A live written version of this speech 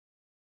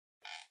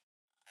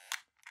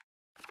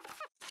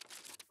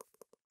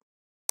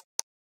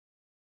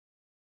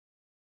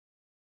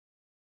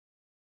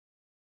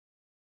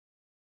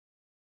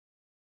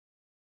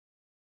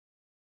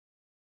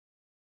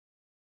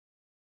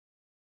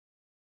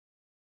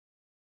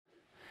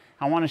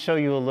I want to show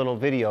you a little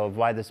video of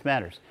why this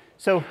matters.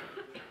 So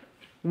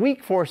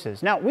weak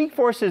forces. Now, weak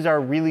forces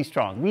are really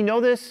strong. We know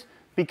this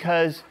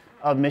because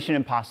of Mission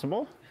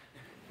Impossible.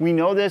 We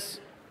know this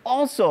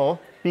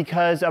also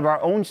because of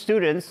our own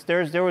students.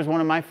 There was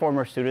one of my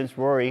former students,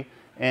 Rory,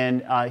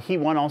 and he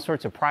won all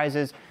sorts of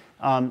prizes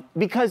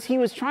because he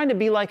was trying to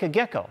be like a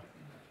gecko.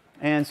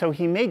 And so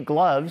he made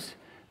gloves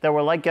that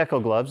were like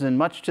gecko gloves, and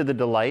much to the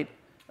delight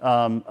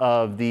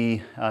of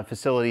the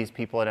facilities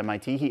people at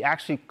MIT, he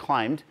actually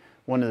climbed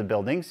one of the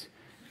buildings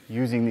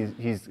using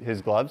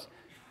his gloves.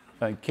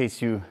 In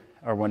case you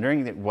are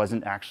wondering, it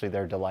wasn't actually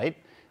their delight.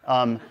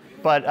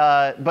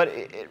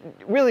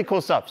 Really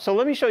cool stuff. So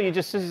let me show you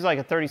this is like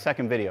a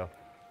 30-second video.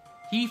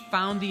 He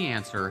found the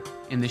answer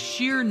in the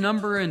sheer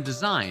number and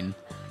design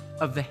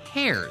of the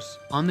hairs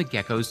on the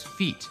gecko's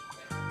feet.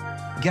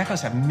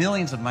 Geckos have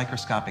millions of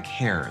microscopic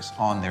hairs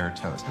on their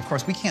toes. Of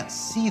course, we can't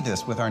see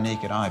this with our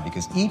naked eye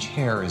because each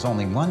hair is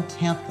only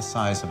 1/10 the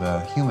size of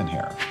a human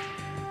hair.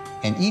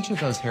 And each of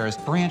those hairs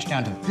branch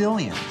down to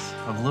billions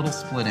of little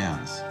split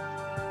ends.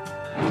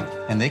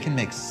 And they can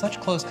make such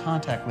close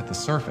contact with the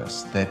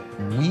surface that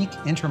weak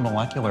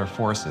intermolecular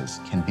forces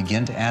can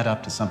begin to add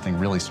up to something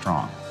really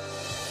strong.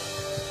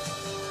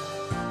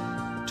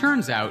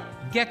 Turns out,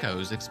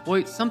 geckos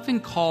exploit something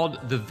called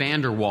the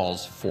van der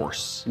Waals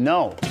force.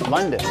 No,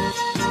 London.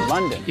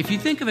 If you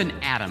think of an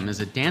atom as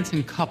a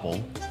dancing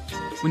couple,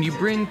 when you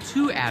bring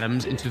two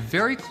atoms into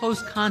very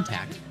close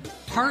contact,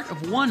 part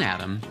of one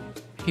atom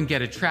can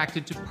get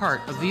attracted to part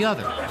of the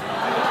other.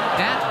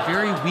 That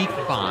very weak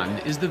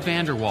bond is the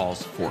van der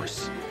Waals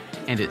force,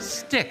 and it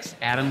sticks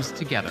atoms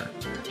together.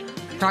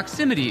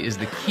 Proximity is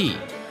the key,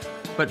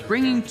 but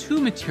bringing two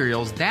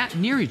materials that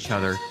near each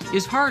other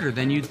is harder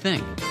than you'd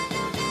think.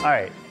 All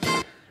right.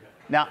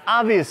 Now,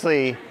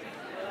 obviously,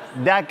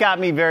 that got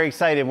me very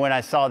excited when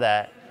I saw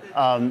that,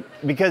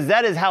 because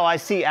that is how I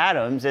see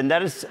atoms, and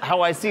that is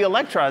how I see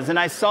electrons. And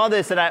I saw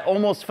this, and I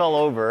almost fell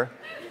over.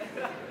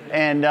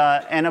 And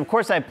of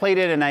course, I played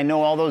it, and I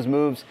know all those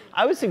moves.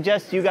 I would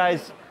suggest you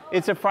guys,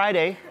 it's a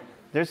Friday.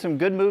 There's some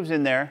good moves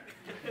in there.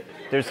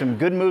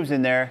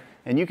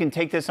 And you can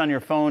take this on your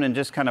phone and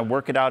just kind of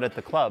work it out at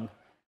the club.